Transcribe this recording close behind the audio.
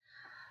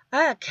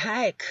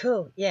Okay,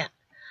 cool. Yeah.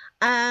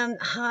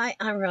 Hi,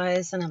 I'm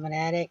Rose, and I'm an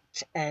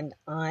addict, and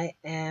I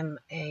am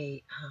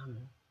a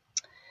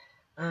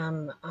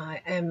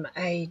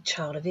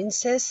child of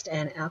incest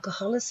and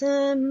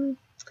alcoholism,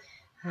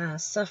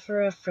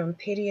 sufferer from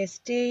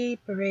PTSD,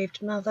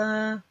 bereaved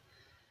mother,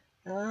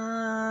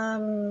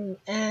 and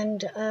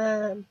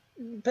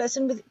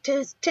person with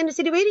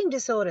tendency to eating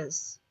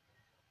disorders,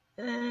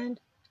 and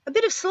a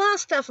bit of SLA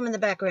stuff in the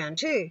background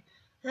too.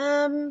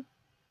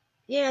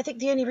 Yeah, I think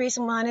the only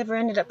reason why I never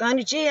ended up going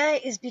to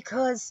GA is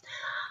because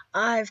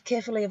I've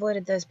carefully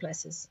avoided those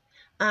places.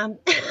 Um,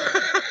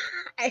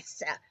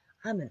 it's,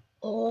 I'm an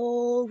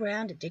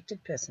all-round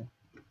addicted person.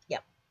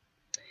 Yep.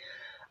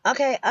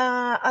 Okay,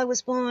 I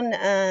was born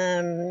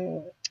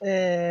to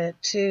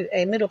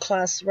a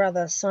middle-class,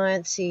 rather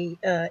sciencey,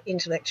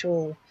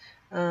 intellectual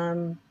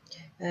um,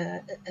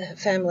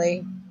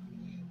 family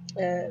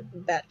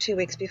about 2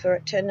 weeks before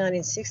it turned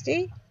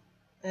 1960.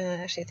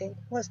 Actually, I think it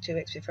was 2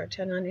 weeks before it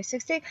turned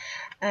 1960.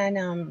 And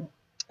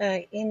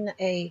in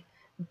a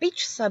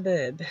beach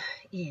suburb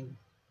in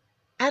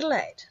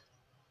Adelaide,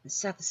 in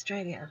South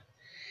Australia,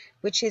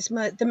 which is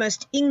the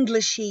most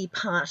Englishy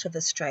part of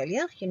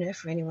Australia, you know,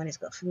 for anyone who's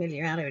got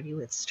familiarity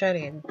with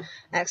Australian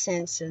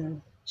accents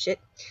and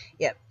shit.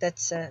 Yep,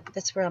 that's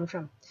where I'm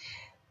from.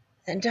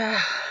 And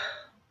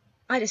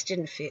I just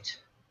didn't fit.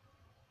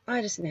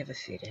 I just never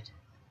fitted.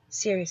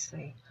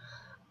 Seriously.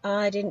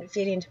 I didn't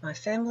fit into my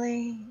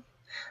family.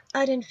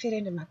 I didn't fit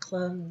into my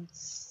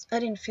clothes. I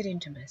didn't fit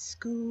into my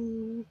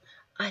school.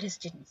 I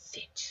just didn't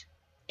fit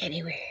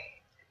anywhere.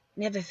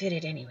 Never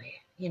fitted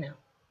anywhere, you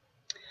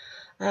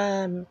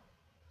know.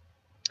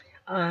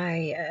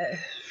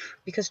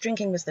 Because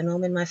drinking was the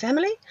norm in my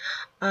family,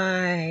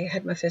 I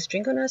had my first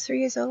drink when I was 3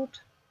 years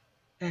old,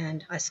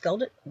 and I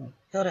sculled it and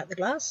held out the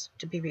glass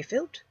to be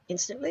refilled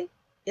instantly.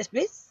 Yes,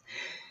 please.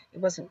 It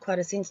wasn't quite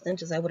as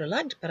instant as I would have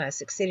liked, but I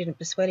succeeded in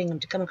persuading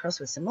them to come across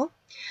with some more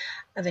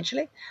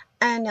eventually.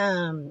 And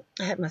I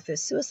had my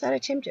first suicide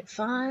attempt at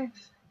 5,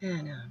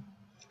 and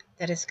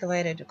that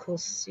escalated, of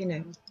course, you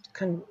know,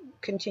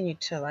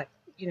 continued to, like,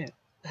 you know,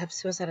 have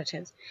suicide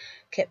attempts.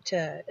 It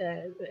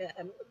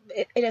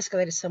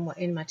escalated somewhat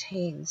in my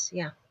teens,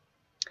 yeah.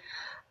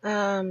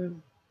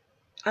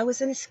 I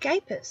was an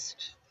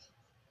escapist.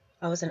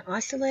 I was an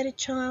isolated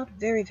child,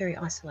 very, very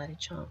isolated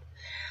child.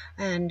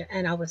 And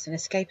I was an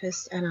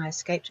escapist, and I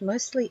escaped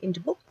mostly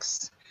into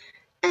books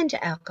and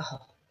to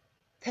alcohol.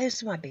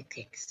 Those were my big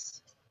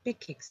kicks. Big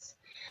kicks.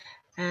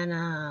 And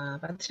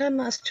by the time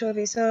I was 12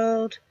 years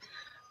old,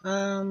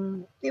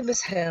 it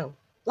was hell.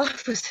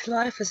 Life was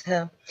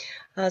hell.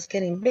 I was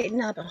getting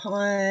beaten up at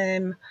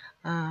home.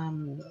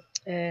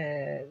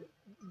 There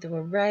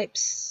were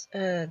rapes.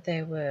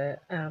 There were.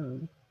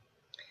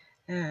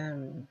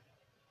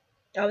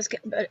 I was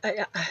getting.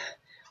 I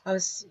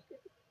was.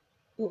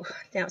 Ooh,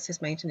 now it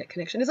says my internet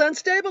connection is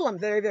unstable. I'm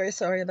very, very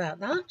sorry about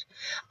that.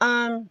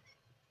 And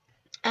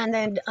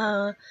then.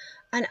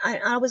 And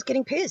I was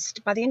getting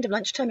pissed by the end of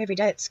lunchtime every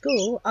day at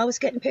school. I was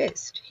getting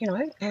pissed, you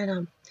know,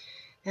 and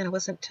I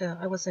wasn't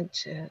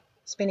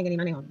spending any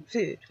money on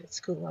food at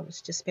school. I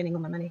was just spending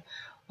all my money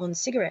on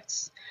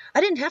cigarettes. I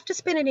didn't have to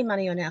spend any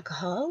money on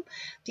alcohol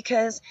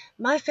because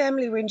my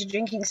family were into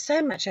drinking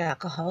so much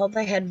alcohol.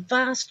 They had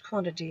vast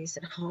quantities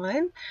at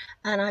home,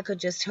 and I could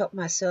just help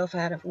myself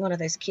out of one of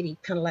those kiddie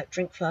kind of like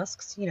drink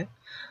flasks, you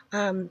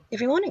know,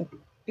 every morning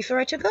before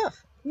I took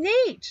off.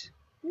 Neat.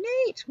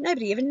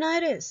 Nobody even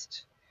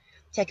noticed.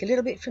 Take a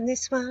little bit from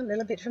this one, a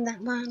little bit from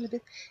that one, a little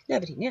bit.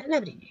 Nobody knew.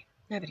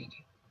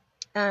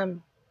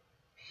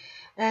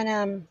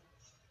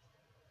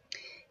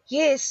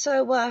 Yeah,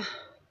 so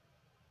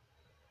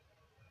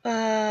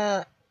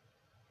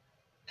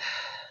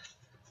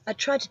I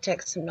tried to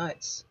take some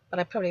notes, but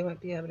I probably won't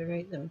be able to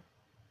read them.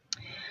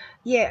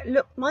 Yeah,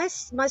 look, my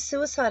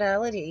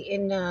suicidality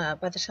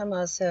by the time I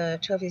was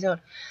 12 years old,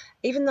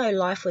 even though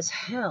life was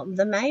hell,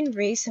 the main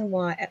reason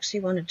why I actually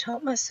wanted to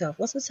help myself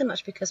wasn't so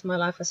much because my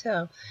life was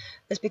hell,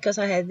 it's because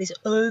I had this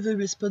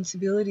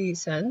over-responsibility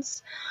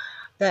sense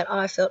that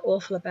I felt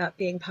awful about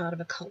being part of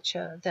a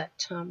culture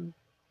that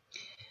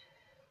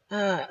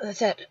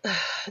that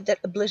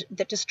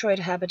destroyed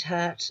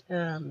habitat,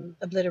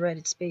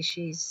 obliterated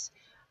species,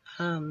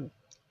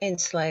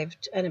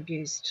 enslaved and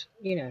abused,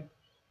 you know,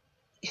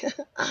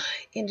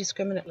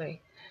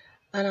 indiscriminately,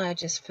 and I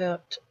just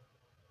felt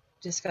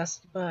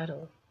disgusted by it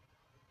all.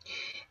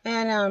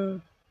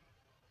 And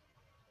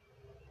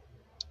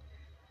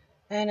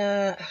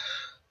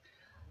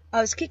I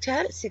was kicked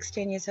out at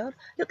 16 years old.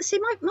 Look, see,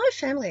 my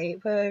family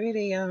were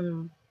really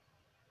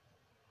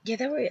yeah,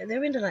 they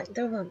were into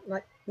they were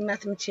like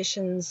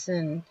mathematicians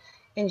and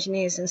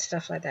engineers and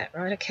stuff like that,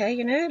 right? Okay,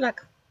 you know,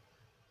 like,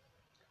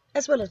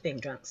 as well as being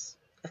drunks,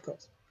 of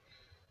course.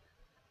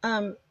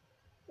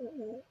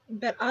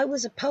 But I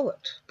was a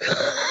poet.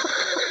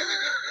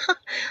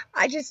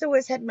 I just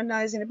always had my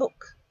nose in a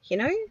book, you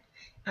know.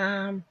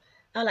 I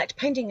liked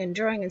painting and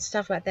drawing and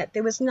stuff like that.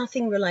 There was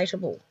nothing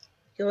relatable.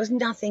 There was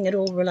nothing at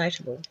all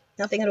relatable.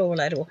 Nothing at all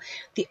relatable.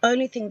 The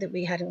only thing that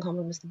we had in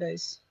common was the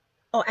booze.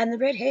 Oh, and the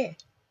red hair.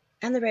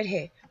 and the red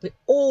hair. We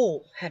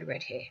all had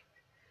red hair,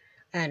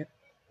 and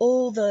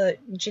all the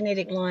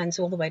genetic lines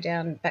all the way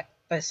down back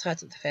both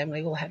sides of the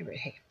family all had red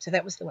hair. So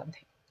that was the one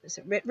thing.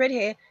 So red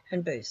hair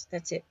and booze.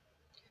 That's it.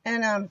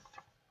 And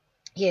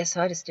yes,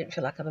 I just didn't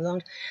feel like I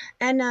belonged.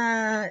 And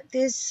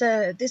there's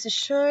a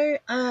show.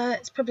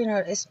 It's probably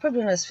not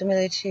as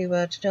familiar to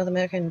North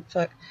American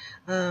folk.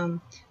 There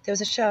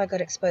was a show I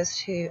got exposed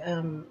to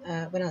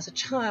when I was a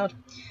child,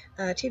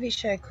 a TV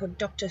show called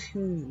Doctor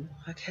Who.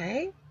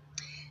 Okay,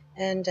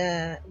 and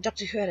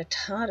Doctor Who had a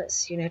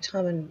TARDIS,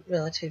 time and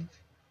relative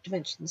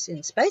dimensions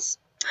in space.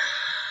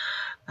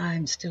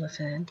 I'm still a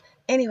fan.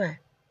 Anyway,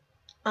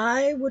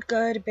 I would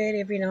go to bed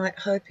every night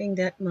hoping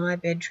that my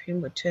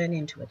bedroom would turn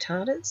into a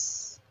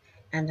TARDIS,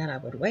 and then I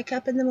would wake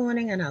up in the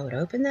morning and I would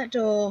open that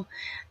door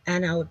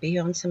and I would be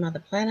on some other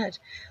planet,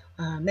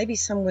 maybe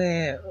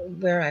somewhere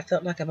where I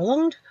felt like I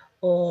belonged,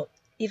 or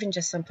even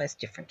just someplace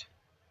different.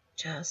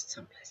 Just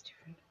someplace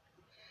different.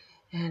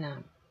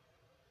 And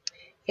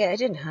yeah, it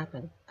didn't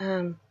happen.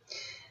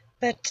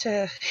 But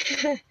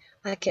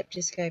I kept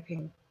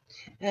escaping.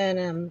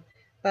 And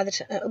by the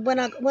time when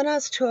I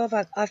was 12,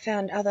 I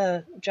found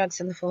other drugs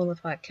in the form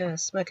of like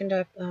smoking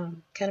dope,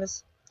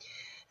 cannabis,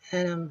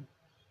 and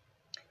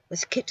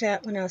was kicked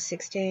out when I was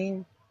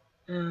 16.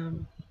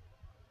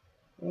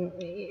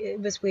 It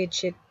was weird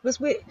shit. It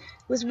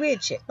was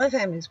weird shit. My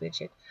family was weird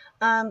shit.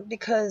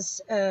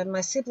 Because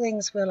my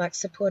siblings were like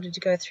supported to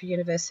go through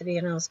university,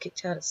 and I was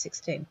kicked out at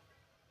 16.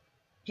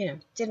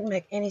 Didn't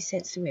make any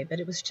sense to me,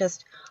 but it was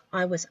just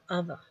I was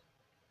other.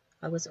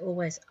 I was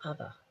always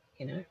other.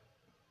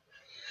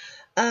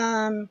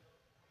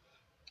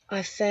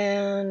 I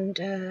found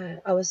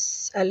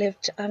I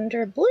lived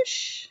under a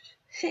bush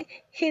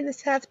in the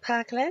South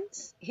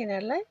Parklands in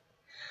Adelaide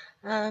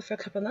for a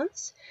couple of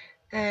months,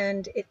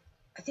 and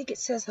I think it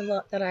says a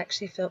lot that I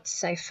actually felt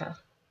safer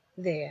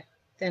there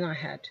than I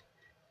had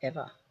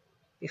ever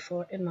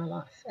before in my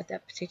life at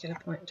that particular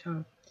point in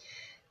time.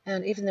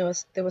 And even though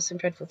there were some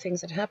dreadful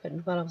things that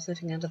happened while I was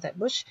living under that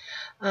bush,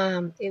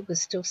 it was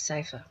still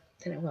safer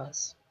than it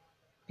was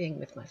being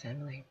with my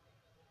family.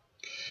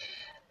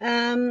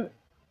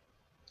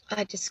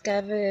 I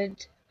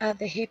discovered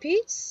the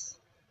hippies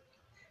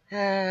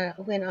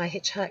when I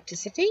hitchhiked to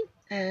Sydney,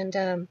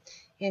 and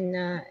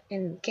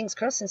in King's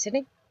Cross in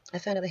Sydney, I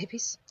found out the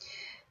hippies,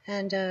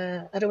 and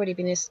I'd already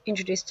been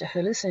introduced to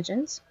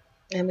hallucinogens,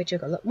 and we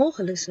took a lot more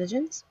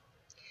hallucinogens,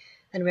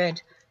 and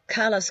read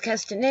Carlos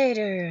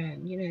Castaneda,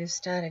 and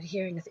started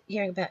hearing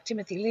about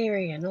Timothy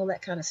Leary and all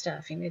that kind of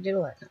stuff. Did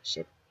all that kind of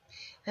shit,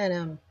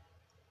 and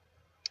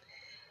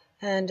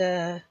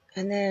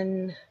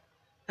then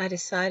I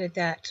decided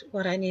that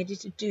what I needed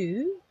to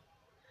do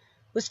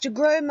was to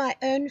grow my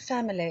own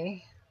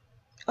family.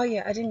 Oh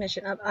yeah, I didn't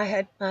mention I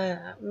had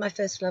my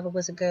first lover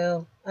was a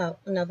girl,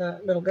 another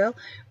little girl,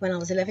 when I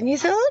was 11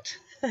 years old.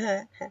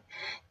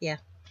 Yeah,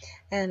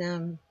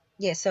 and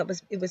yeah, so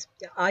it was.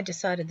 I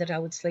decided that I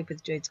would sleep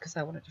with dudes because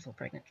I wanted to fall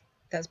pregnant.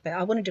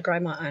 I wanted to grow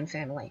my own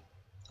family.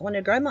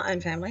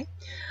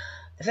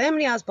 The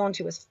family I was born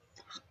to was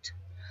fucked,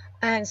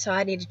 and so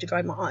I needed to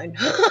grow my own.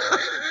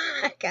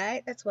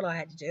 Okay, that's what I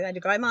had to do. I had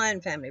to grow my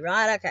own family,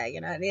 right? Okay,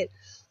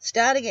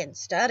 start again,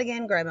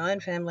 grow my own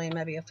family, and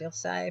maybe I'll feel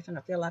safe and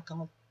I feel like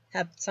I'll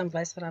have some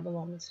place that I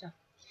belong and stuff.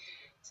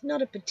 It's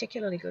not a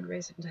particularly good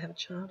reason to have a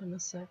child, I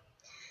must say.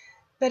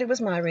 But it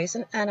was my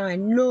reason, and I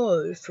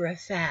know for a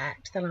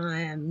fact that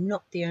I am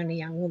not the only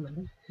young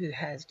woman who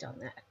has done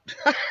that.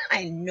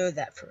 I know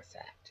that for a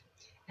fact.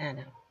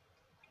 And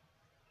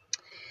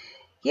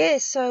yeah,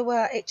 so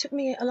it took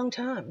me a long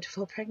time to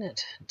fall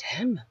pregnant.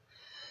 Damn.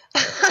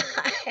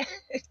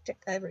 It took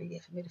over a year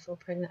for me to fall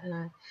pregnant,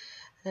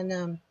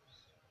 and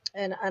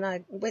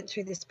I went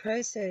through this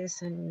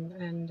process,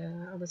 and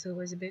I was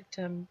always a bit.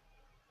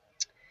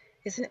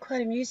 Isn't it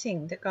quite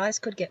amusing that guys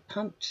could get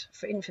pumped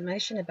for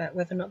information about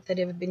whether or not they'd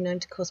ever been known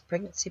to cause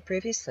pregnancy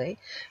previously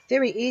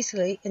very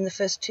easily in the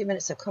first 2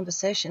 minutes of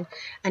conversation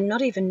and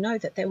not even know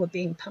that they were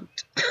being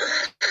pumped?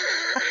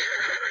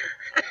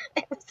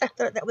 I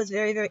thought that was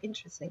very, very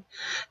interesting.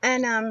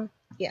 And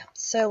yeah,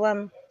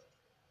 so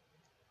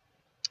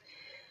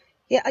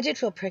yeah, I did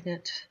feel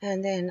pregnant,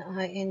 and then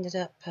I ended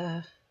up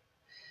at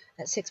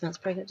 6 months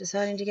pregnant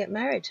deciding to get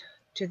married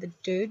to the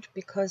dude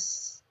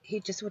because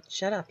he just wouldn't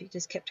shut up. He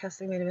just kept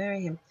hassling me to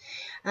marry him.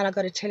 And I've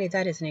got to tell you,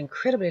 that is an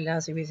incredibly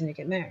lousy reason to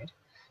get married,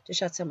 to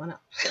shut someone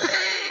up.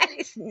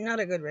 It's not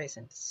a good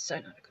reason. So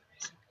not a good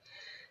reason.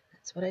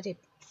 That's what I did.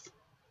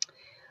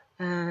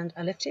 And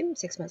I left him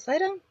 6 months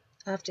later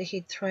after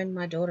he'd thrown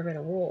my daughter at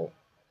a wall.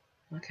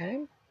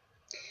 Okay.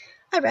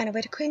 I ran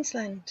away to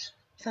Queensland,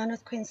 far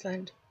north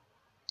Queensland,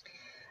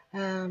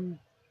 and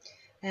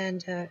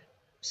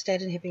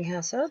stayed in hipping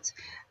households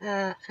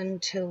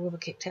until we were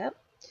kicked out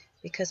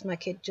because my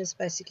kid just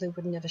basically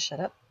would never shut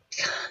up.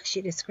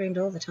 She just screamed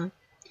all the time.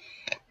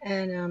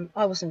 And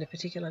I wasn't a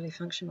particularly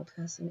functional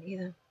person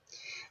either.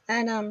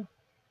 And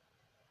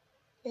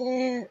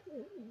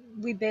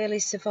we barely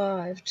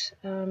survived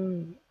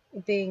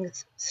being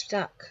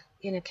stuck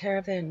in a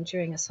caravan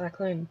during a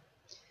cyclone.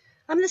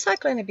 I mean, the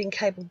cyclone had been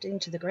cabled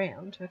into the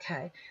ground,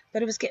 okay,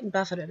 but it was getting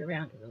buffeted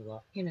around it a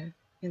lot, you know,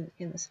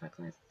 in the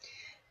cyclone.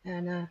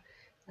 And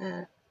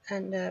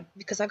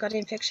because I got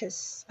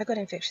infectious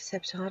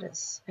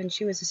hepatitis, and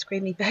she was a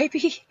screaming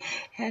baby,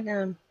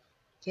 and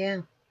yeah,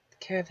 the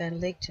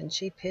caravan leaked and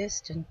she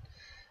pissed, and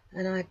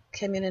I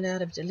came in and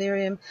out of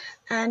delirium,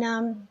 and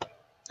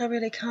a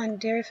really kind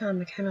dairy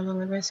farmer came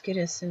along and rescued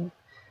us and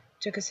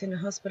took us into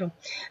hospital,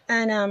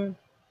 and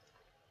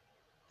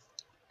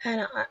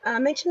I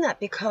mention that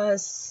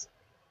because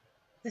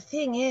the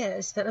thing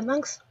is that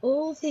amongst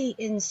all the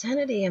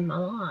insanity in my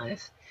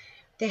life,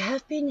 there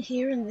have been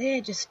here and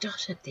there just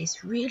dotted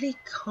these really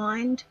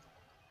kind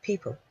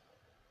people.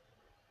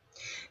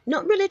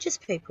 Not religious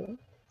people.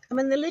 I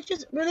mean,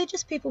 the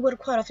religious people would have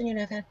quite often, you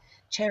know, had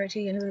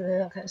charity and all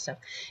that kind of stuff.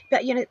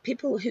 But, you know,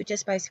 people who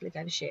just basically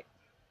gave a shit.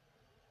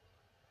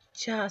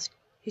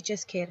 Who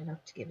just cared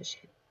enough to give a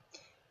shit.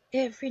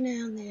 Every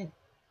now and then.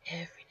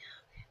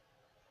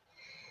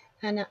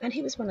 And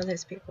he was one of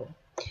those people.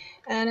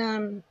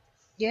 And,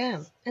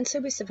 yeah, and so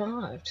we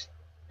survived.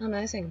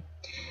 Amazing.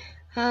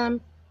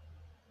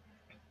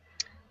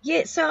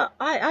 Yeah, so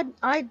I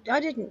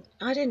didn't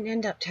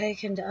end up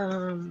taking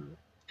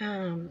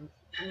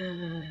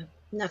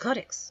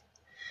narcotics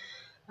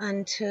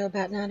until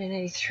about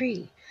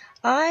 1983.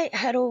 I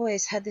had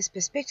always had this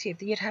perspective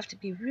that you'd have to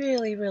be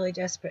really, really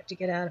desperate to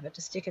get out of it,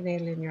 to stick a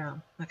needle in your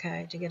arm,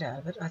 okay, to get out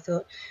of it. I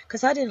thought,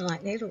 because I didn't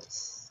like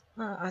needles,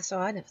 so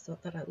I never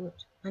thought that I would.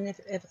 I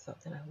never ever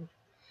thought that I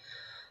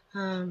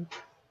would.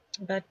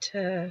 But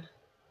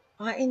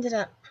I ended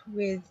up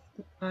with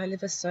my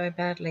liver so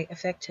badly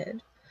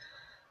affected.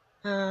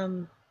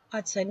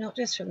 I'd say not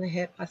just from the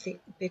hep, I think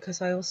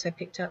because I also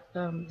picked up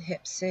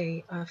hep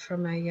C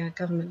from a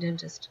government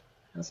dentist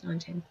when I was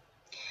 19.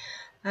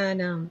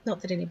 And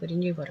not that anybody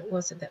knew what it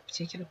was at that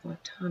particular point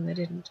in time, they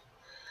didn't.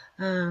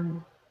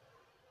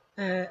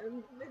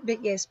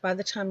 But yes, by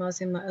the time I was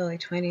in my early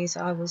 20s,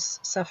 I was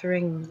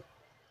suffering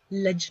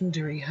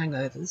legendary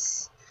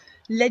hangovers.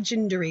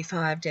 Legendary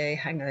 5-day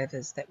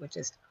hangovers that were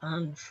just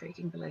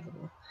unfreaking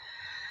believable.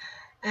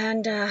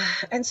 And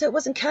so it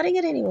wasn't cutting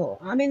it anymore.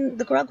 I mean,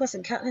 the grog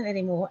wasn't cutting it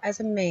anymore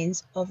as a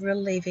means of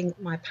relieving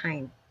my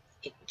pain.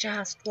 It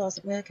just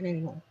wasn't working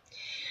anymore.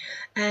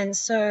 And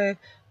so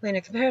when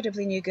a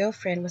comparatively new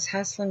girlfriend was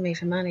hassling me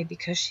for money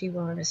because she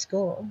wanted to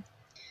score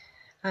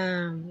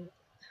some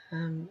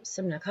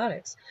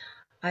narcotics,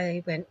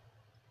 I went,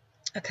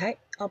 okay,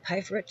 I'll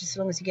pay for it just as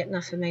long as you get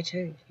enough for me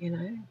too, you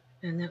know.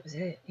 And that was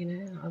it, you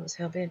know. I was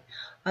hell-bent.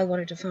 I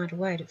wanted to find a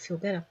way to feel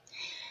better.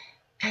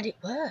 And it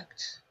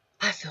worked.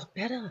 I felt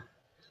better.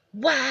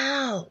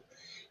 Wow!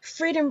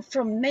 Freedom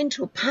from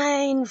mental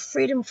pain,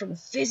 freedom from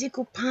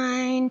physical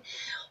pain.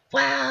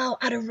 Wow,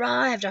 I'd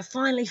arrived. I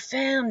finally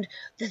found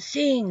the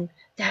thing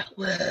that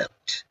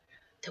worked.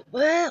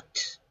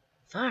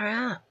 Far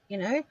out, you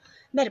know.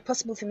 Made it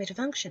possible for me to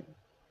function.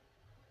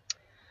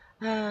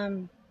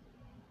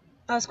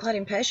 I was quite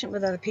impatient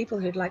with other people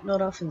who'd like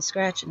nod off and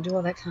scratch and do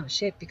all that kind of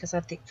shit, because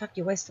I'd think, fuck,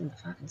 you're wasting the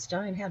fucking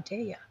stone. How dare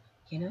you?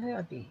 You know,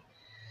 I'd be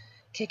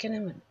kicking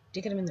them and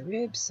digging them in the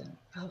ribs, and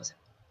I was a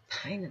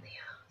pain in the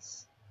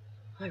ass.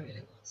 I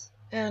really was.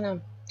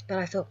 And but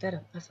I felt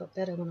better. I felt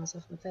better when I was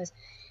off my face.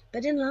 But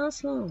it didn't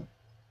last long.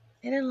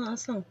 It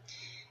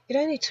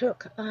only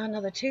took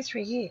another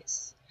 2-3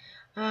 years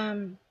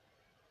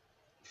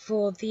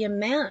for the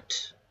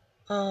amount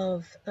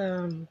of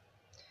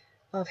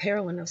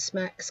heroin, of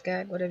smack,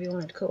 skag, whatever you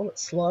wanted to call it,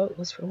 slow it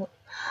was for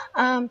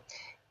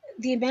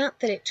the amount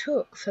that it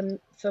took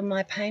for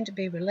my pain to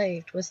be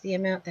relieved was the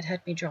amount that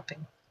had me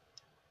dropping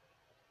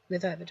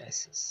with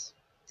overdoses.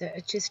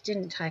 It just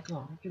didn't take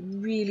long.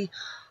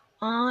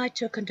 I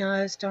took a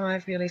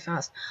nosedive really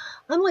fast.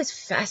 I'm always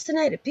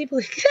fascinated. People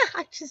who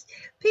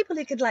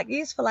could like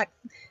use for like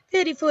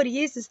 30, 40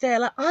 years to stay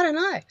alive. I don't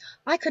know.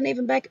 I couldn't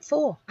even make it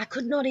 4. I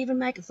could not even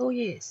make it 4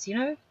 years, you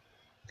know.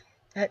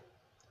 But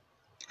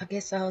I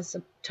guess I was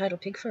a total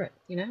pig for it,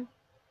 you know.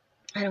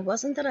 And it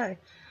wasn't that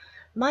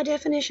my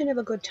definition of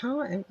a good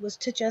time was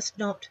to just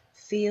not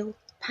feel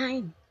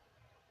pain.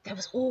 That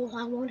was all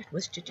I wanted,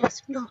 was to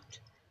just not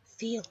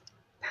feel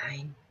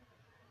pain.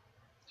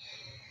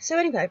 So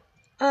anyway,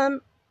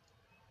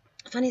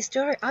 funny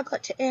story, I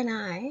got to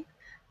NA,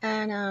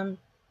 and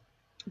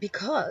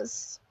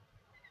because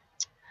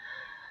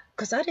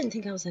I didn't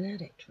think I was an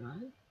addict,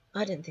 right?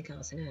 I didn't think I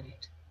was an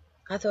addict.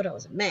 I thought I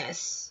was a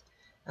mess.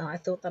 I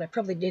thought that I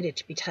probably needed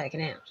to be taken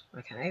out,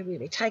 okay,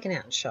 really taken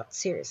out and shot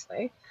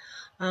seriously.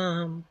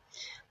 But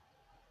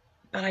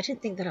I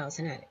didn't think that I was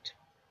an addict.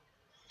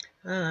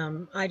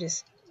 I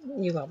just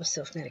knew I was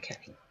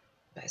self-medicating,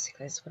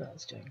 basically. That's what I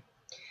was doing.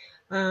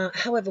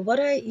 However, what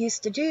I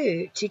used to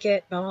do to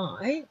get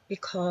by,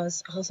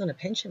 because I was on a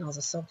pension, I was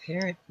a sole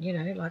parent, you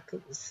know, like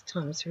it was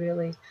times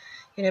really,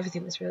 you know,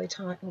 everything was really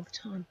tight all the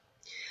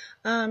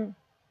time.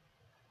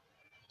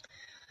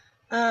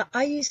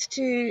 I used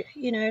to,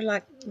 you know,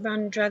 like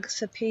run drugs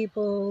for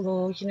people,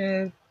 or,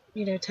 you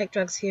know, take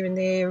drugs here and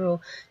there, or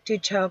do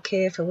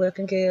childcare for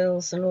working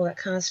girls and all that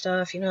kind of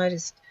stuff. You know, I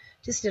just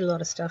did a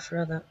lot of stuff for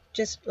other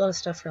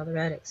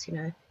addicts, you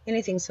know,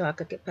 anything so I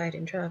could get paid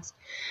in drugs.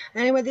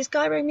 Anyway, this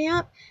guy rang me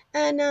up,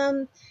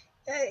 and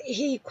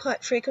he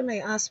quite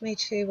frequently asked me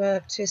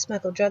to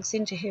smuggle drugs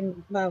into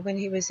him when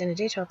he was in a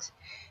detox,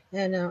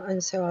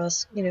 and so I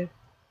was,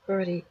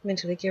 already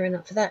mentally gearing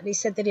up for that. And he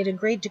said that he'd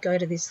agreed to go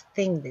to this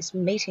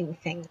meeting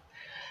thing,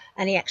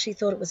 and he actually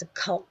thought it was a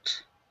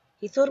cult.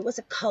 He thought it was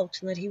a cult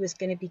and that he was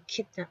going to be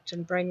kidnapped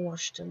and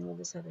brainwashed and all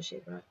this other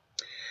shit, right?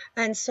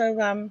 And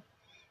so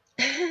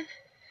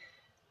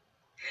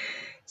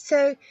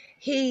so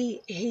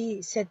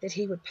he said that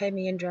he would pay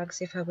me in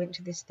drugs if I went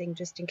to this thing,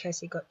 just in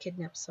case he got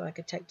kidnapped, so I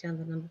could take down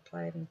the number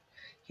plate and,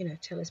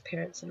 tell his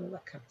parents and all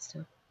that kind of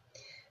stuff.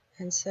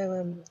 And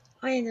so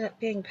I ended up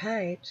being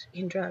paid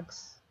in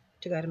drugs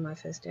to go to my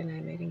first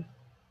NA meeting.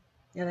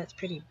 Now that's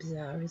pretty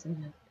bizarre,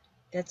 isn't it?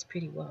 That's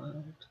pretty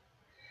wild.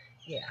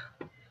 Yeah,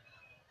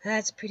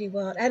 that's pretty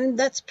wild. And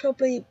that's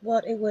probably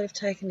what it would have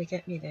taken to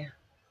get me there.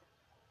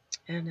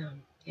 And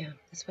yeah,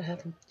 that's what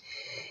happened.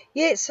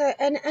 Yeah, so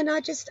and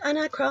I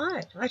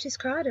cried. I just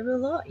cried a real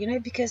lot,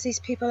 because these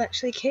people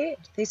actually cared.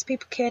 These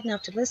people cared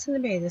enough to listen to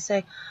me. They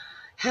say,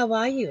 "How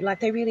are you?" Like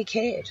they really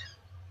cared.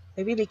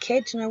 They really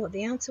cared to know what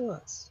the answer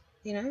was.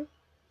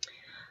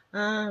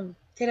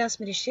 They'd asked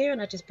me to share,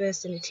 and I just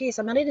burst into tears.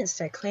 I mean, I didn't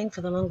stay clean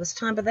for the longest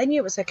time, but they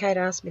knew it was okay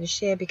to ask me to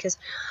share because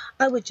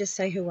I would just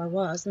say who I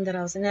was and that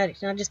I was an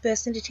addict, and I just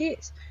burst into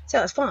tears. So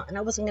it was fine.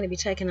 I wasn't going to be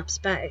taking up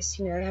space,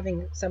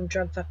 having some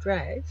drug-fucked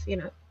rave,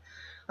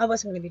 I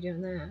wasn't going to be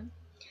doing that.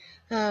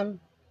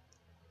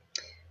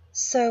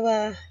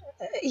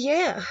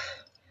 Yeah,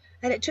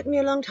 and it took me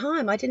a long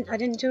time. I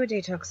didn't do a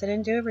detox. I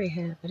didn't do a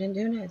rehab. I didn't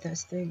do any of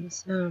those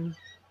things.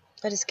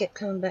 I just kept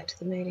coming back to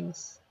the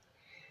meetings.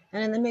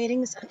 And in the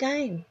meetings,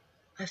 again,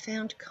 I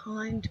found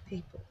kind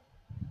people.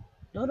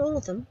 Not all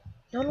of them.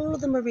 Not all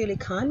of them are really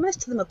kind.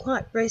 Most of them are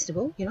quite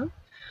reasonable,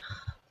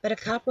 But a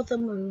couple of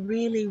them were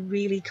really,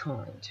 really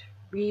kind.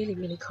 Really,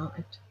 really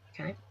kind,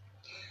 okay?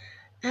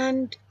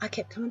 And I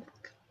kept coming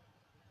back.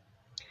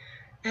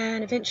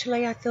 And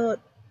eventually I thought,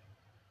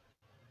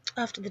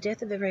 after the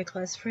death of a very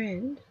close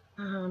friend,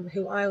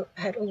 who I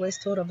had always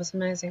thought of as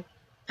amazing,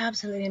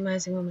 absolutely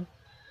amazing woman,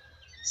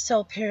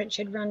 sole parent,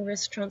 she'd run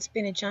restaurants,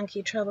 been a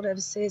junkie, travelled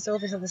overseas, all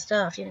this other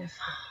stuff, far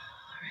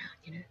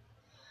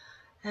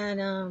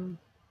out,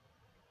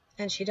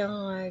 and she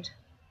died,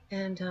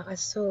 and I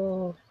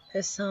saw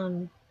her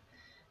son,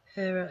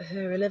 her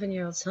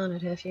 11-year-old son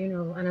at her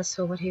funeral, and I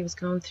saw what he was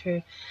going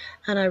through,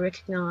 and I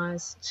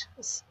recognised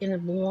in a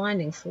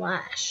blinding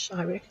flash,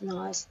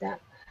 that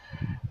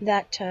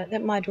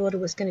my daughter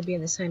was going to be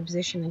in the same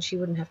position, and she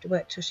wouldn't have to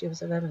wait till she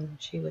was 11.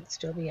 She would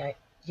still be 8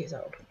 years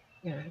old,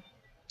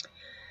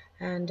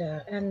 and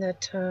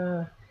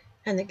that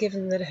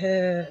given that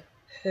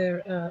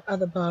her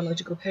other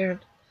biological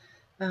parent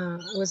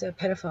was a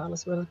pedophile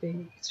as well as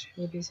being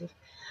extremely abusive,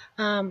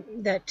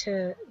 that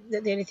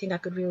the only thing I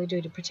could really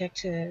do to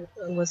protect her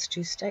was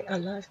to stay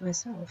alive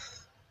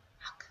myself.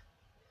 Fuck.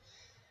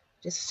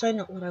 Just so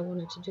not what I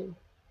wanted to do.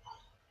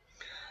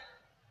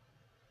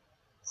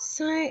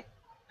 So I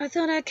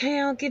thought, okay,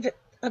 I'll give it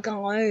a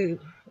go.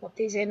 What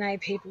these NA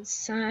people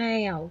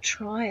say, I'll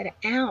try it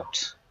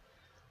out.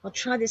 I'll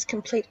try this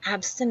complete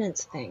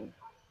abstinence thing,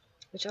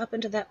 which up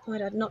until that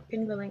point I'd not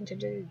been willing to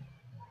do.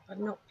 I'd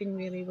not been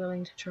really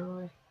willing to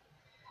try.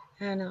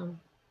 And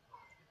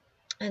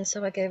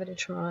so I gave it a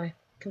try,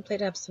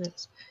 complete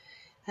abstinence.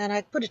 And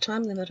I put a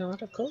time limit on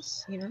it, of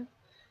course, And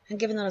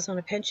given that I was on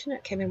a pension,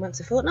 it came in once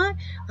a fortnight.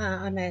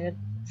 I made it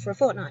for a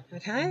fortnight,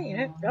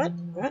 okay,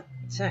 right.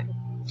 So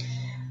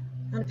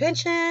on a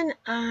pension,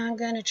 I'm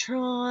going to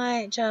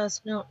try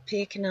just not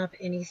picking up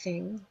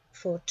anything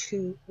for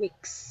 2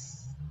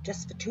 weeks,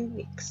 just for 2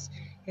 weeks.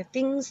 If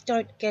things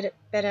don't get it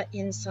better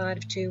inside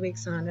of 2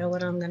 weeks, I know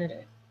what I'm going to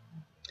do.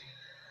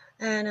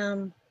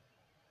 And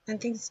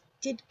things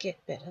did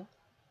get better,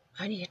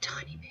 only a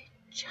tiny bit,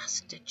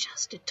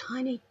 just a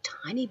tiny,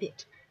 tiny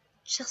bit,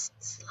 just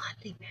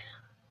slightly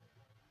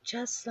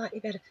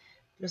better.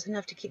 It was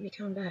enough to keep me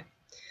coming back.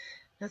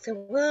 And I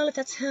thought, well, if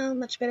that's how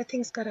much better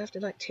things got after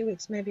like 2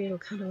 weeks, maybe it'll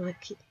kind of like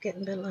keep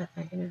getting better like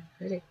that,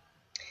 really.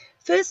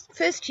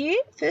 First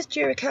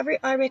year recovery,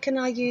 I reckon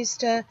I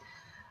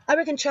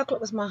reckon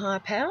chocolate was my higher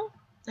power.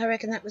 I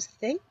reckon that was the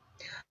thing.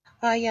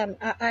 I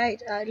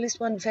ate at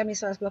least one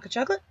family-sized block of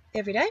chocolate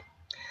every day,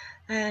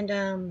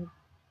 and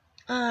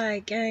I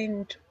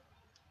gained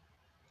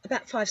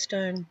about 5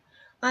 stone.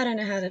 I don't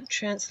know how to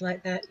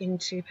translate that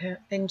into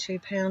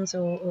pounds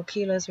or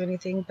kilos or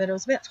anything, but it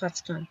was about 5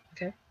 stone,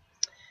 okay?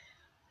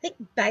 I think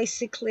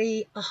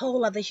basically a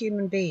whole other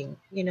human being,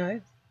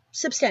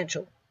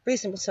 substantial,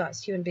 reasonable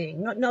sized human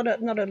being, not a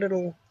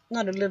little,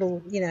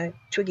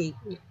 twiggy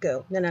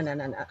girl.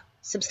 No.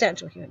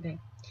 Substantial human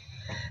being.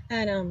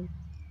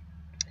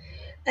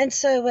 And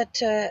so at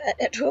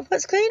 12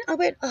 months clean, I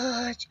went,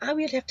 I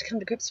really have to come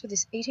to grips with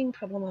this eating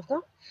problem I've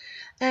got.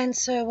 And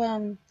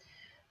so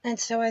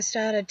I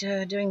started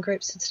doing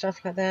groups and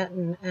stuff like that,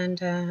 and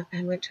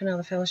went to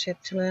another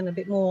fellowship to learn a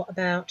bit more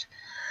about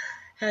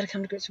how to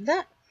come to grips with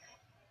that.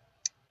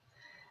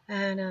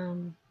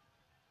 And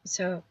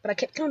but I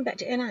kept coming back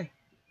to NA.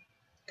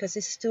 because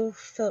this still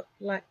felt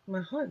like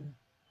my home.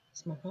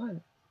 It's my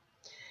home.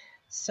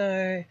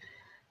 So,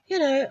 you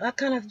know, I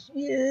kind of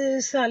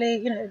slightly,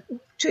 you know,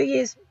 2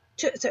 years,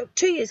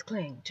 2 years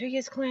clean. 2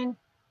 years clean.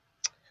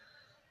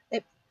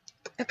 It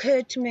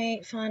occurred to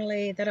me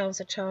finally that I was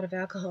a child of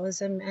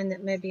alcoholism and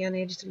that maybe I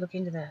needed to look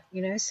into that,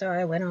 you know. So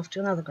I went off to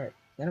another group,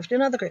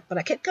 but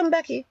I kept coming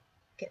back here,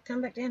 kept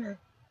coming back down here.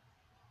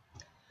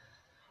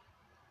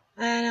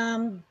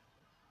 And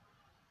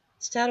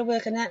started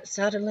working that,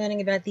 started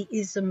learning about the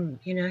ism,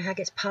 you know, how it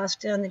gets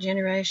passed down the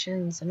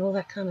generations and all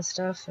that kind of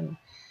stuff. And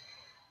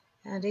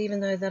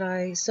even though that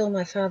I saw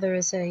my father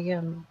as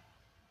an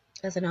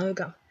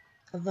ogre,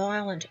 a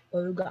violent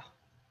ogre,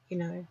 you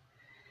know,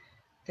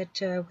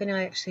 that when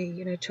I actually,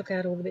 you know, took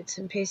out all the bits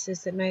and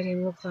pieces that made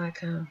him look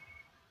like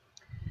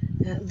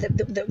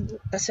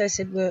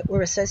that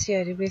were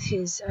associated with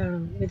his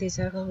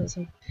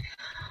alcoholism,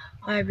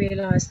 I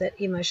realised that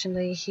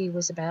emotionally he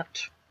was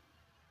about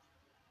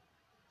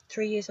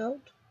 3 years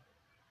old,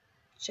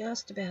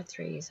 just about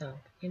 3 years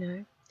old, you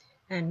know,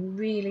 and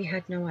really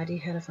had no idea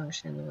how to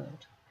function in the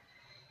world.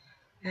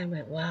 And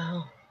went,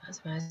 wow,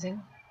 that's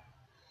amazing.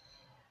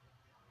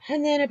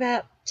 And then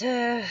about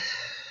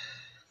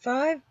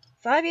 5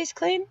 years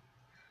clean,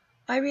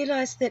 I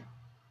realised that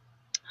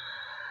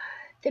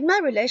my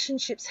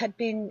relationships had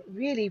been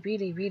really,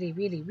 really, really,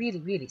 really, really,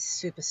 really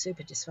super,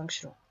 super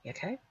dysfunctional,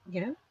 okay,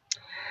 you know.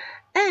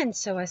 And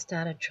so I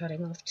started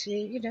trotting off to,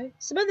 you know,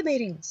 some other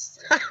meetings.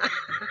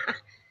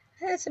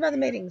 Some other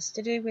meetings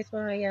to do with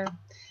my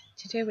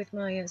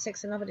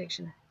sex and love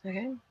addiction,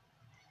 okay.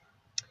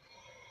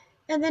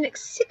 And then at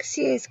 6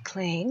 years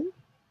clean,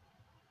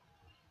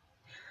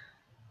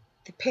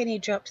 the penny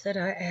dropped that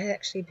I had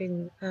actually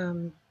been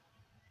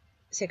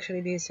sexually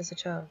abused as a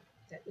child.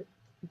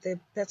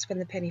 That's when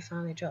the penny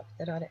finally dropped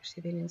that I'd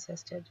actually been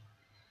incested.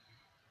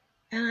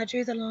 And I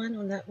drew the line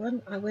on that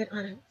one. I went,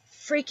 I don't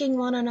freaking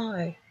want to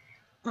know.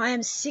 I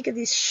am sick of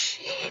this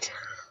shit.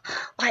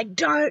 I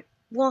don't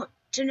want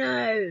to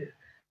know.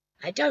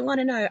 I don't want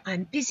to know.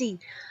 I'm busy.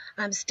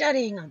 I'm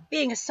studying. I'm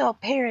being a sole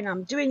parent.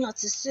 I'm doing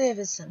lots of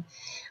service.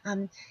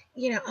 And,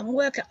 you know, I'm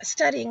working,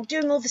 studying,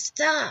 doing all the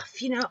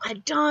stuff. You know, I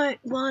don't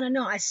want to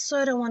know. I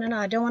so don't want to know.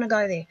 I don't want to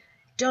go there.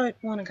 Don't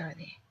want to go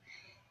there.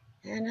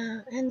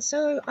 And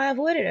so I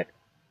avoided it.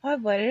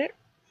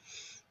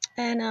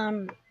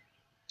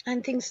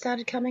 And things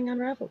started coming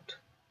unraveled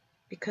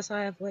because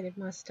I avoided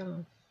my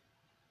stuff.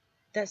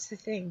 That's the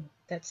thing.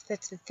 That's the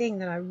thing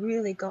that I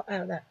really got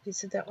out of that,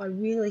 is that I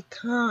really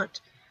can't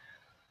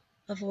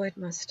avoid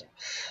my stuff.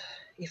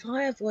 If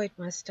I avoid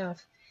my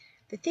stuff,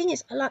 the thing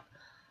is,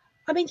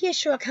 yeah,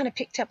 sure, I kind of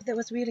picked up that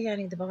was really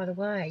only the by the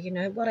way, you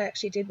know. What I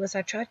actually did was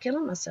I tried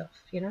killing myself,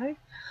 you know.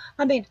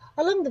 I mean,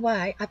 along the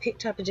way, I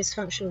picked up a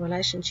dysfunctional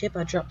relationship.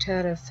 I dropped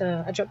out of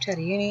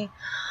uni.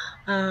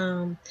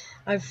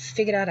 I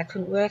figured out I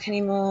couldn't work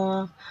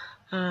anymore.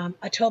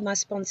 I told my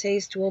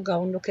sponsees to all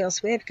go and look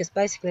elsewhere because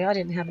basically I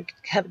didn't have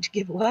it to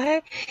give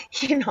away,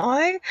 you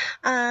know.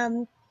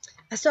 I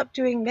stopped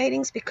doing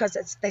meetings because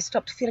they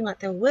stopped feeling like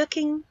they were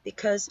working,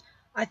 because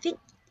I think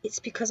it's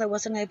because I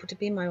wasn't able to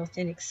be my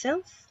authentic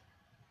self.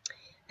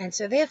 And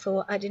so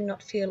therefore I did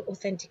not feel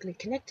authentically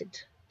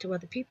connected to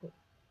other people,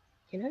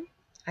 you know.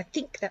 I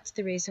think that's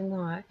the reason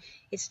why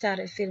it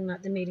started feeling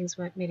like the meetings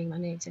weren't meeting my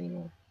needs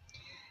anymore.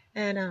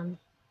 And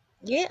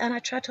yeah, and I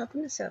tried to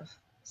open myself.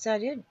 So I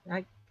did.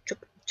 I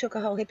took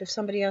a whole heap of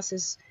somebody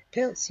else's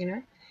pills, you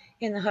know,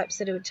 in the hopes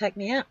that it would take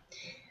me out.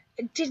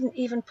 It didn't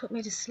even put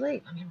me to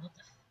sleep. I mean, what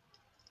the...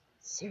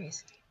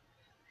 Seriously.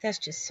 That's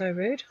just so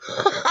rude.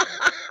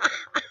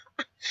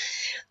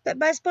 But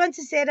my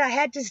sponsor said I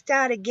had to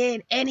start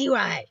again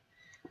anyway.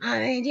 I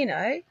mean, you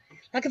know,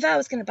 like if I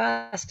was going to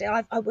bust,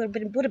 I would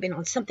have been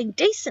on something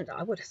decent,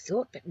 I would have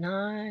thought. But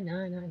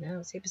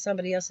no. See, for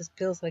somebody else's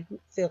pills, I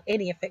didn't feel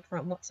any effect from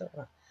it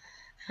whatsoever.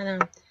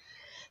 And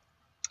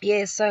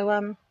yeah,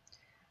 so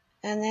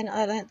and then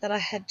I learned that I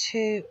had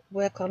to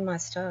work on my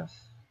stuff.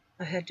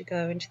 I had to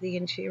go into the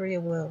interior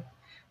world.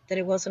 That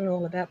it wasn't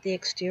all about the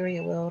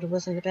exterior world. It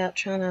wasn't about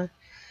trying to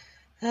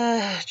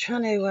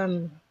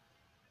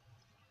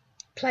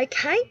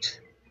placate,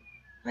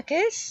 I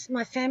guess,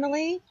 my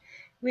family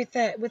with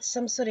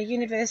some sort of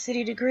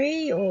university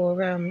degree,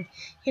 or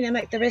you know,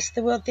 make the rest of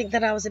the world think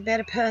that I was a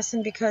better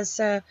person because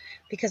I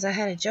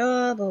had a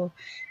job, or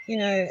you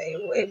know,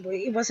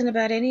 it wasn't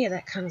about any of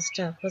that kind of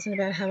stuff. It wasn't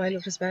about how I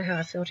looked. It was about how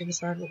I felt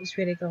inside. What was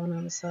really going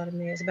on inside of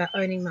me. It was about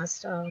owning my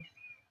style,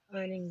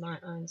 owning my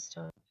own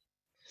style,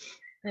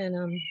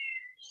 and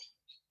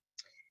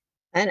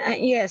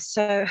yeah.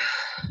 So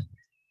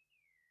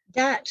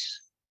that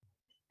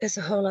is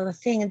a whole other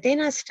thing. And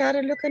then I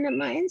started looking at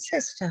my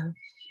ancestor.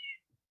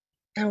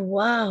 And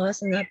wow,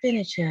 hasn't that been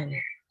a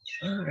journey?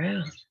 All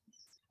right.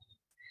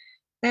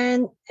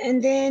 And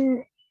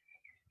then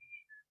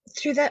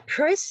through that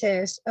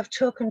process of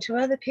talking to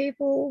other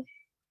people,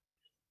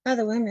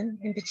 other women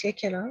in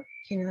particular,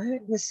 you know,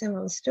 with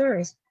similar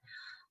stories,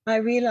 I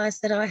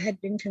realized that I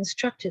had been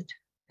constructed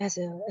as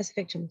a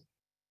victim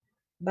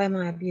by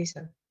my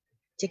abuser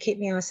to keep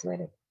me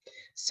isolated,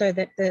 so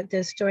that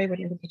the story would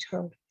never be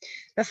told.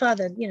 My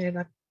father, you know,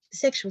 like the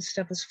sexual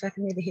stuff was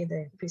fucking neither here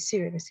nor there.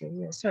 Seriously,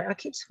 yeah. Sorry, I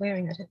keep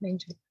swearing. I don't mean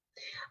to.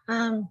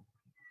 Um,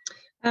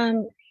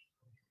 um,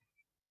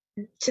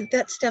 so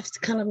that stuff's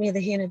kind of neither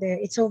here nor there.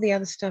 It's all the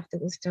other stuff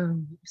that was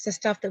done. It's the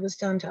stuff that was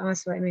done to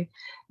isolate me.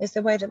 It's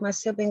the way that my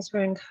siblings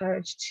were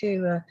encouraged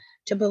to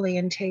bully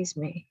and tease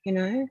me. You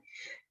know,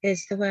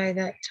 it's the way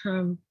that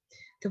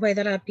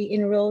I'd be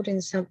enrolled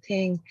in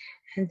something,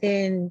 and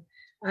then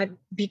I'd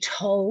be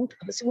told.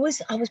 I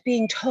was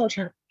being told,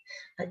 you know,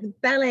 like the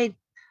ballet.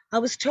 I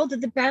was told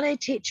that the ballet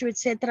teacher had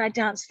said that I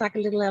danced like a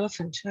little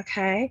elephant,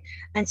 okay?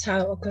 And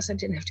so, of course, I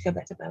didn't have to go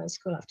back to ballet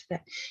school after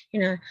that,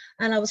 you know.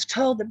 And I was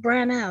told that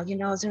Brown Owl, you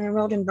know, I was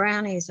enrolled in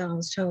Brownies. I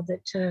was told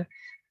that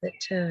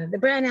the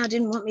Brown Owl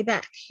didn't want me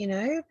back, you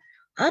know.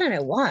 I don't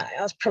know why.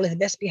 I was probably the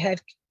best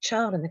behaved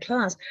child in the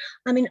class.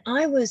 I mean,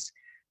 I was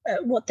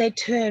what they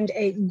termed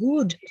a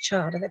good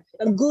child.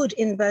 A good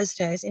in those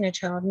days in a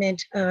child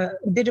meant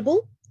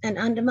biddable and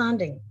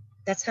undemanding.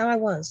 That's how I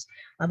was.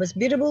 I was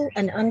biddable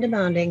and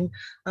undemanding.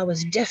 I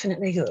was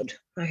definitely good,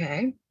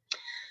 okay?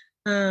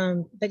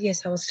 But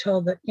yes, I was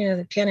told that, you know,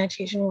 the piano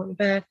teacher didn't want me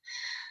back.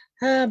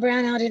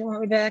 Brown Owl didn't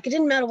want me back. It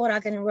didn't matter what I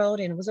got enrolled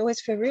in. It was always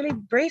for a really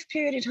brief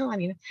period of time,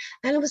 you know.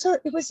 And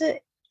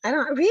and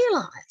I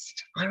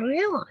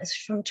realized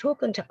from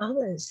talking to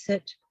others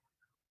that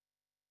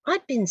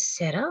I'd been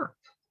set up.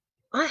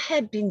 I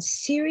had been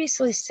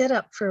seriously set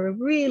up for a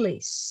really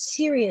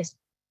seriously,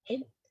 you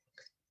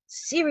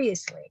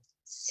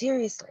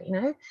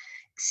know,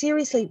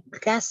 seriously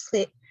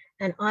gaslit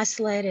and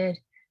isolated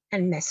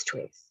and messed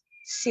with,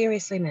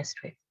 seriously messed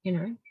with, you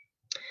know.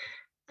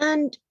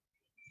 And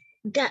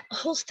that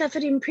whole stuff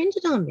had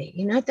imprinted on me,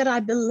 you know, that I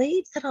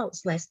believed that I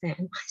was less than.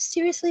 I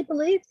seriously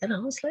believed that I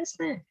was less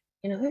than,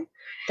 you know,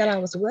 that I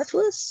was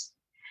worthless.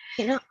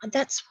 You know,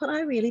 that's what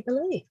I really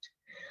believed.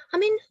 I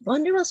mean,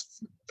 wonder I was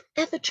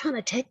ever trying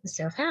to take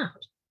myself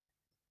out.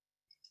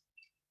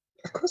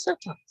 Of course I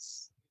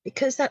was,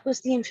 because that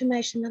was the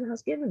information that I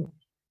was given.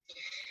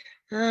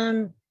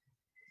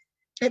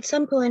 At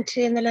some point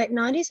in the late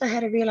 90s, I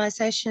had a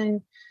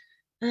realization.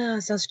 So I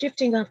was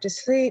drifting off to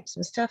sleep,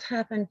 some stuff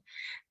happened,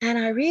 and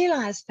I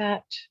realized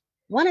that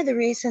one of the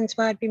reasons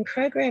why I'd been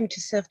programmed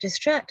to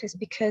self-destruct is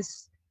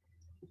because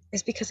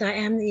I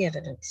am the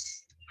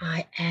evidence.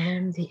 I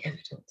am the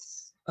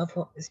evidence of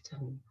what was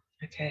done,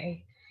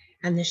 okay?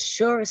 And the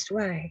surest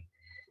way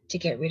to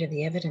get rid of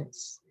the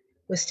evidence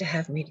was to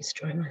have me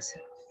destroy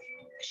myself.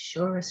 The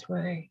surest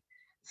way,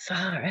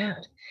 far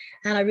out.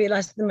 And I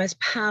realized that the most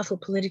powerful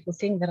political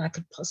thing that I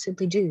could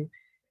possibly do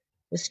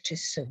was to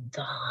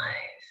survive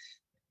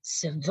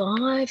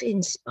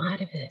in spite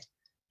of it,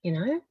 you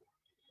know?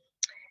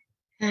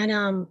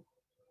 And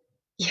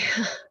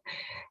yeah,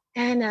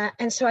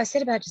 and so I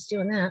set about just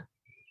doing that.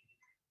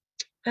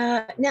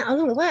 Now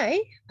along the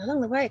way,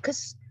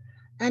 because,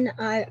 and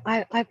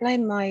I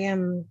blame my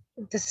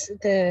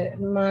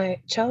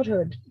my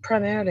childhood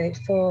primarily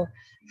for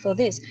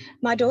this.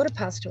 My daughter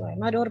passed away.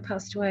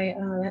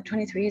 About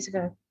 23 years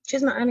ago.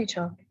 She's my only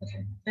child.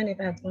 Okay, only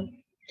bad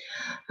one.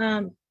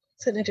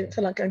 Certainly didn't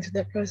feel like going through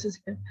that process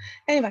again.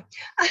 Anyway,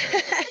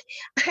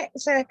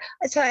 so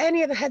I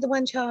only ever had the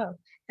one child,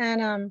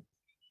 and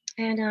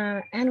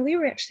we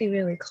were actually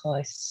really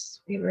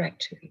close. We were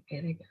actually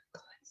really, really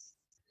close.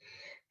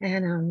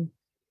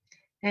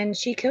 And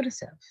she killed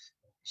herself.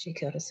 She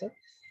killed herself,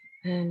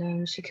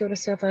 and she killed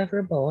herself over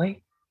a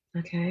boy,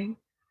 okay,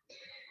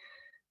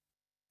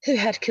 who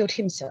had killed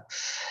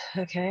himself,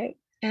 okay,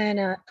 and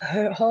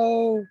her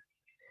whole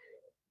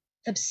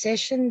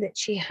obsession that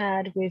she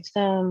had with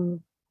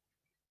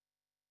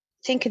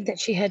thinking that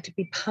she had to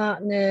be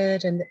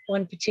partnered and that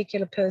one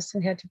particular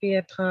person had to be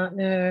a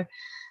partner,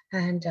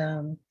 and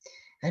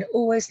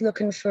always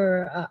looking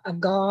for a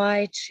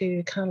guy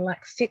to kind of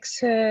like fix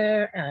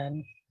her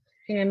and,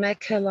 you know,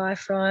 make her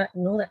life right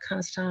and all that kind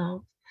of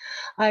stuff.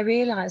 I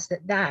realized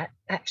that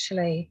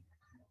actually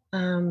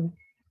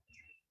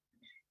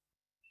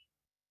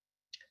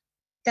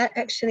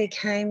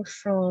came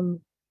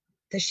from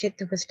the shit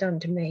that was done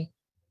to me,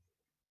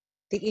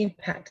 the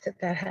impact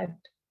that had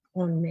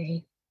on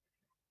me.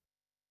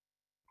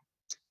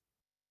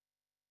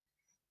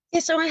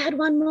 Yeah, so I had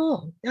one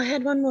more.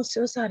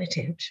 Suicide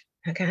attempt.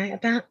 Okay,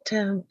 about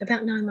 9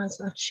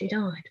 months after she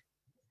died.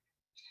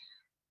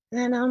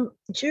 And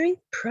during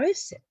the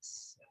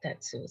process of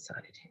that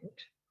suicide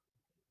attempt,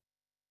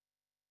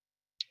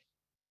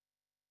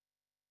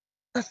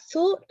 a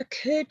thought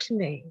occurred to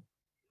me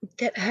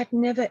that had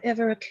never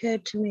ever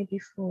occurred to me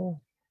before.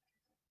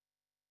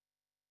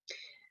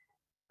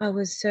 I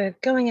was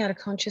going out of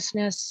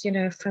consciousness, you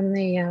know, from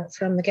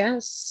the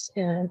gas,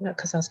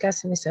 because I was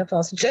gassing myself. I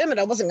was determined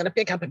I wasn't going to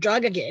pick up a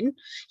drug again.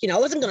 You know, I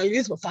wasn't going to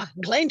lose my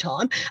fucking clean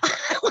time.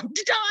 I wanted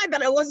to die,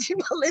 but I wasn't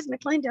going to lose my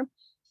clean time.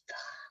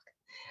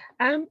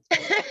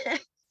 Fuck.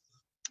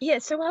 Yeah,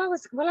 so while I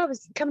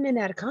was coming in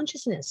and out of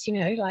consciousness, you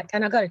know, like,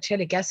 and I got to tell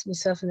you, gassing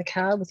yourself in the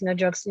car with no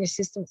drugs in your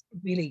system,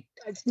 really,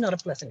 it's not a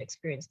pleasant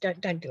experience. Don't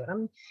do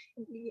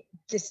it.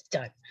 Just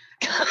don't.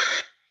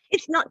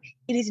 It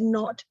is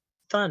not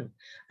Fun.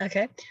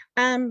 Okay.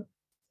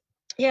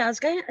 Yeah, as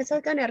I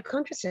was going out of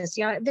consciousness,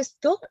 yeah, this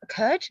thought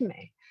occurred to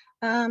me.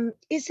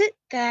 Is it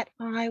that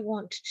I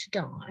want to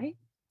die?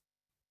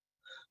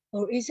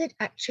 Or is it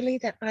actually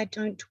that I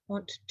don't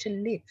want to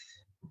live?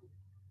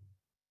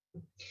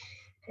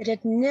 It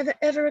had never,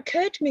 ever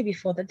occurred to me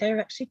before that they're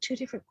actually two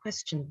different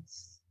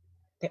questions.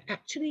 They're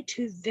actually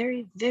two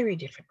very, very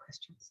different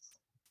questions.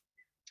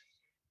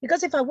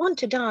 Because if I want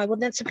to die, well,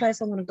 that's the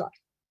place I want to go.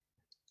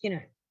 You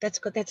know, that's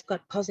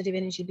got positive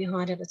energy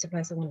behind it. It's a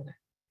place I want to go.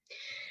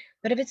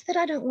 But if it's that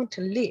I don't want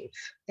to live,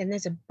 then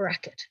there's a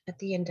bracket at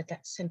the end of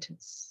that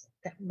sentence.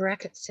 That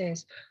bracket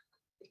says,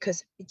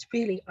 because it's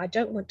really, I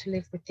don't want to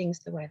live with things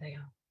the way they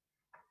are.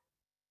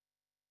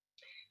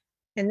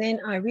 And then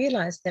I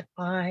realized that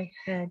I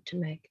had to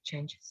make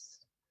changes.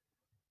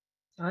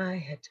 I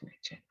had to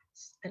make changes.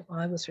 And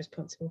I was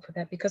responsible for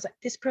that because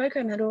this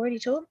program had already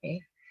taught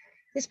me.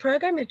 This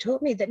program had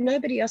taught me that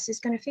nobody else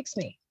is going to fix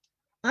me.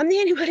 I'm the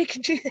only one who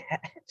can do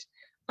that.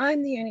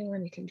 I'm the only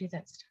one who can do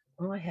that stuff.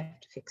 I have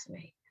to fix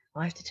me.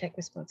 I have to take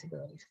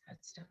responsibility for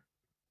that stuff.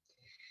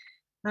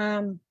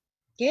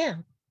 Yeah.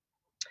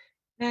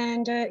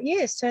 And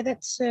yeah, so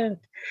that's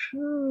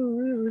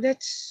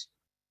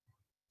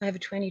over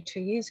 22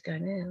 years ago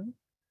now.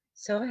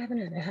 So I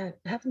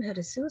haven't had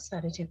a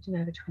suicide attempt in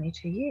over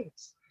 22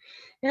 years.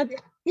 Now,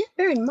 yeah,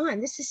 bear in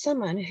mind, this is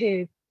someone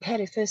who had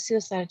her first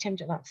suicide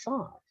attempt at like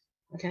 5.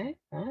 Okay,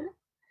 right?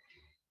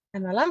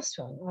 And my last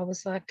one, I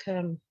was like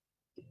 39,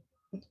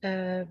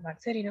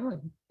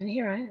 and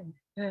here I am.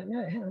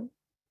 No, hang on.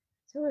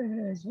 So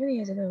many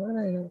years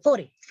ago,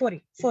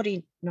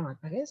 49,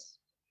 I guess.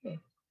 Yeah,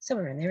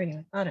 somewhere in there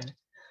anyway. I don't know.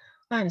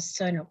 I'm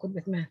so not good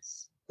with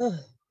maths. Oh,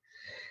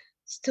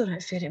 still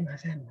don't fit in my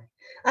family.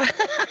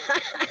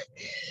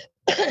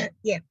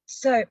 Yeah,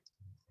 so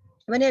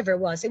whenever it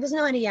was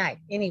 98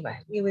 anyway.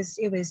 It was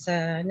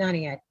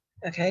 98.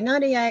 Okay,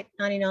 98,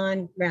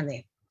 99, around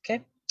there.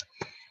 Okay.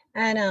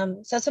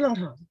 And so it's a long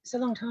time. It's a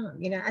long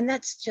time, you know, and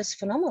that's just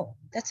phenomenal.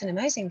 That's an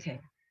amazing thing.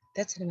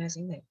 That's an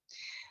amazing thing.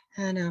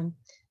 And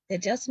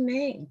it does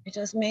mean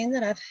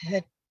that I've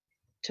had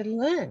to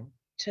learn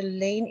to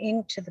lean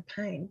into the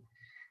pain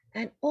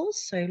and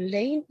also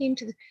lean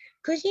into the,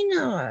 because, you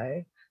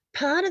know,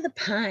 part of the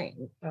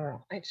pain,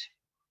 all right,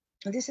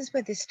 and this is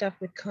where this stuff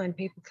with kind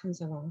people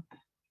comes along.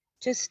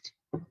 Just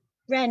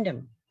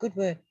random, good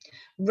word,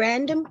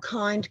 random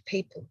kind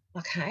people,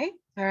 okay,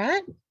 all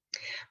right?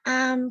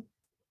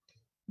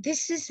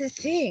 This is the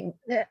thing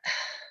that,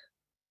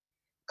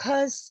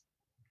 because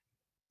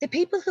the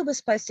people who were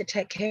supposed to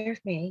take care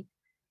of me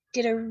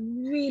did a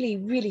really,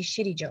 really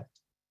shitty job,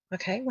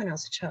 okay, when I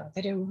was a child.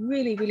 They did a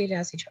really, really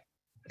lousy job,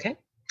 okay?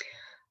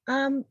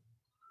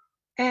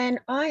 And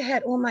I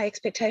had all my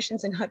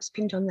expectations and hopes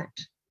pinned on that,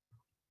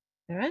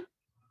 all right?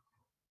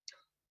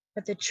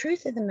 But the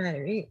truth of the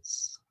matter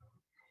is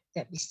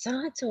that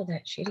besides all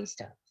that shitty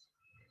stuff,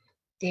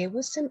 there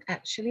was some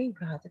actually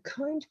rather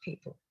kind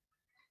people.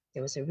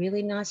 There was a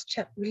really nice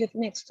chap who lived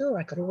next door.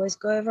 I could always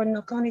go over and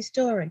knock on his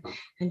door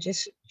and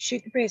just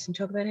shoot the breeze and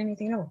talk about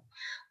anything at all.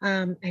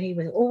 And he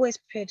was always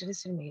prepared to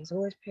listen to me. He was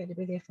always prepared to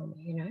be there for me,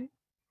 you know.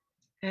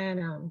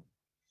 And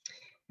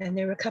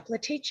there were a couple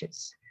of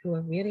teachers who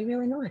were really,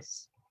 really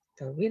nice.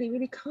 They were really,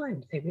 really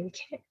kind. They really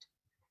cared.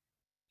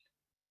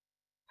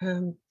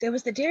 There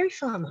was the dairy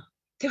farmer.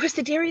 There was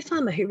the dairy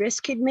farmer who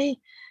rescued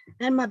me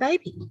and my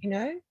baby, you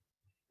know,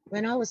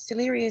 when I was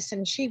delirious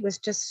and she was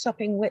just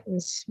sopping wet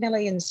and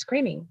smelly and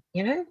screaming,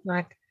 you know,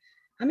 like,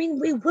 I mean,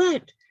 we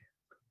weren't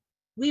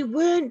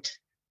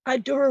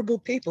adorable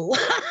people.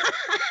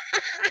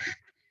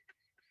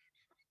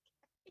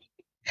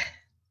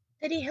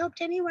 But he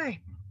helped anyway,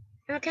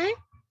 okay?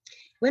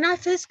 When I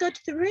first got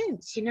to the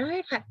rooms, you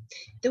know, like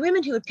the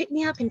women who would pick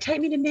me up and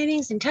take me to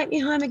meetings and take me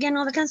home again,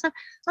 all that kind of stuff,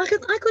 I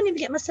couldn't even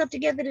get myself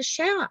together to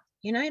shower,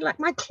 you know, like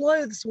my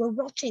clothes were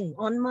rotting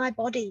on my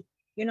body,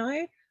 you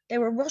know, they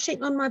were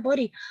rotting on my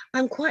body.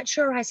 I'm quite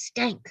sure I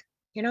stank,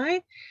 you know,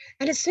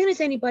 and as soon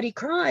as anybody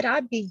cried,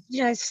 I'd be,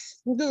 you know,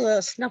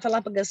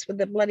 snuffleupagus with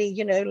the bloody,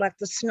 you know, like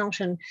the snot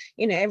and,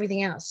 you know,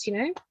 everything else, you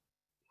know,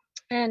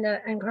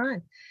 and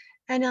crying.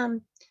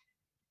 And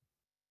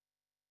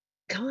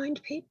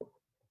kind people.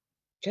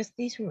 Just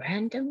these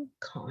random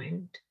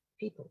kind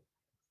people,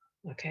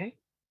 okay?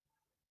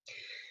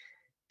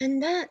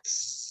 And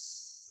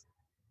that's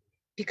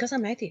because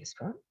I'm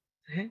atheist, right?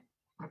 Okay?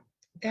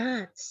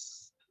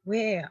 That's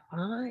where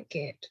I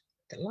get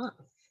the love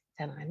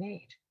that I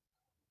need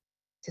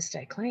to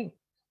stay clean,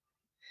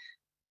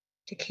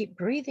 to keep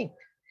breathing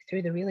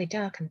through the really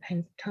dark and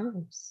painful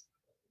times,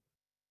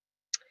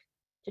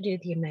 to do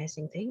the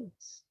amazing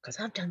things, because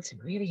I've done some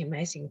really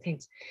amazing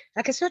things.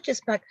 Like, it's not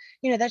just like,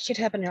 you know, that shit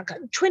happened like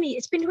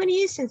it's been 20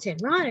 years since then,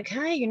 right?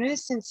 Okay, you know,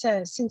 since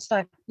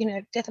like, you know,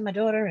 death of my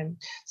daughter and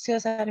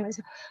suicide,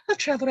 I've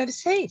traveled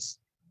overseas,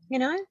 you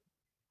know.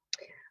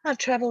 I've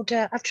traveled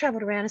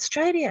around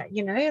Australia,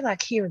 you know,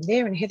 like here and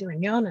there and hither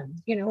and yon and,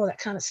 you know, all that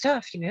kind of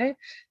stuff, you know,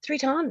 three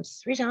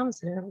times, you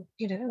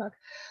know,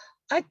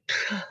 like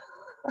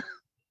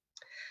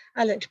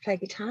I learned to play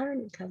guitar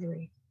in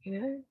recovery,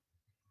 you know.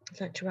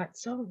 I like to write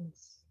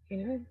songs,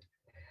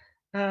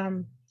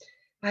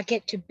 I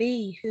get to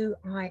be who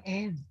I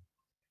am.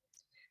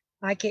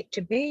 I get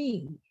to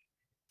be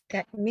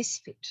that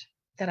misfit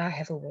that I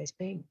have always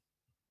been.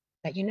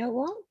 But you know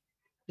what?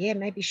 Yeah,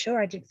 maybe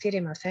sure I didn't fit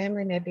in my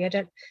family. Maybe I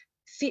don't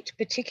fit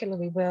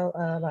particularly well,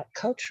 like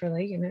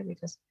culturally,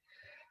 because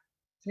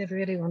I never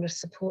really want to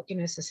support,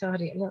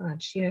 society at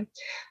large,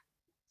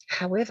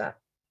 However,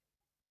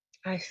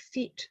 I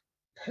fit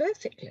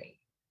perfectly,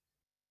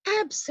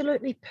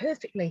 absolutely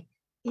perfectly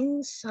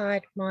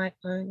inside my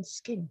own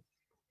skin.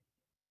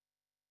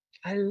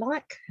 I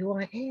like who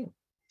I am.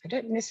 I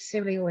don't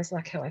necessarily always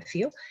like how I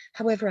feel.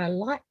 However, I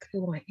like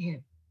who I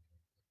am.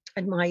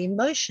 And my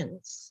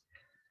emotions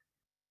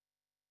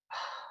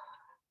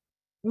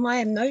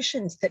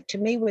that to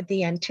me were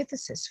the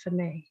antithesis for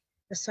me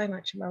for so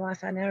much of my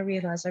life, I now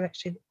realise are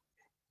actually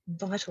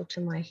vital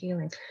to my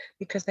healing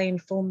because they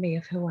inform me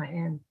of who I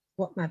am,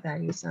 what my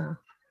values are,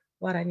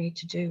 what I need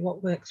to do,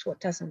 what works, what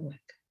doesn't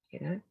work,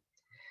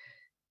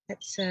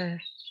 That's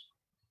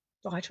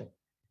vital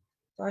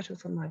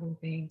for my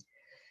well-being.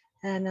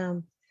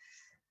 And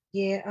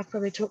yeah, I've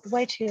probably talked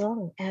way too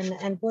long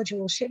and bored you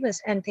all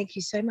shitless, and thank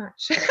you so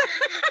much for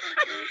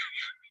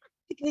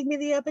giving me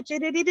the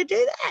opportunity to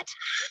do that.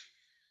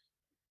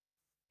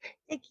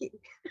 Thank you.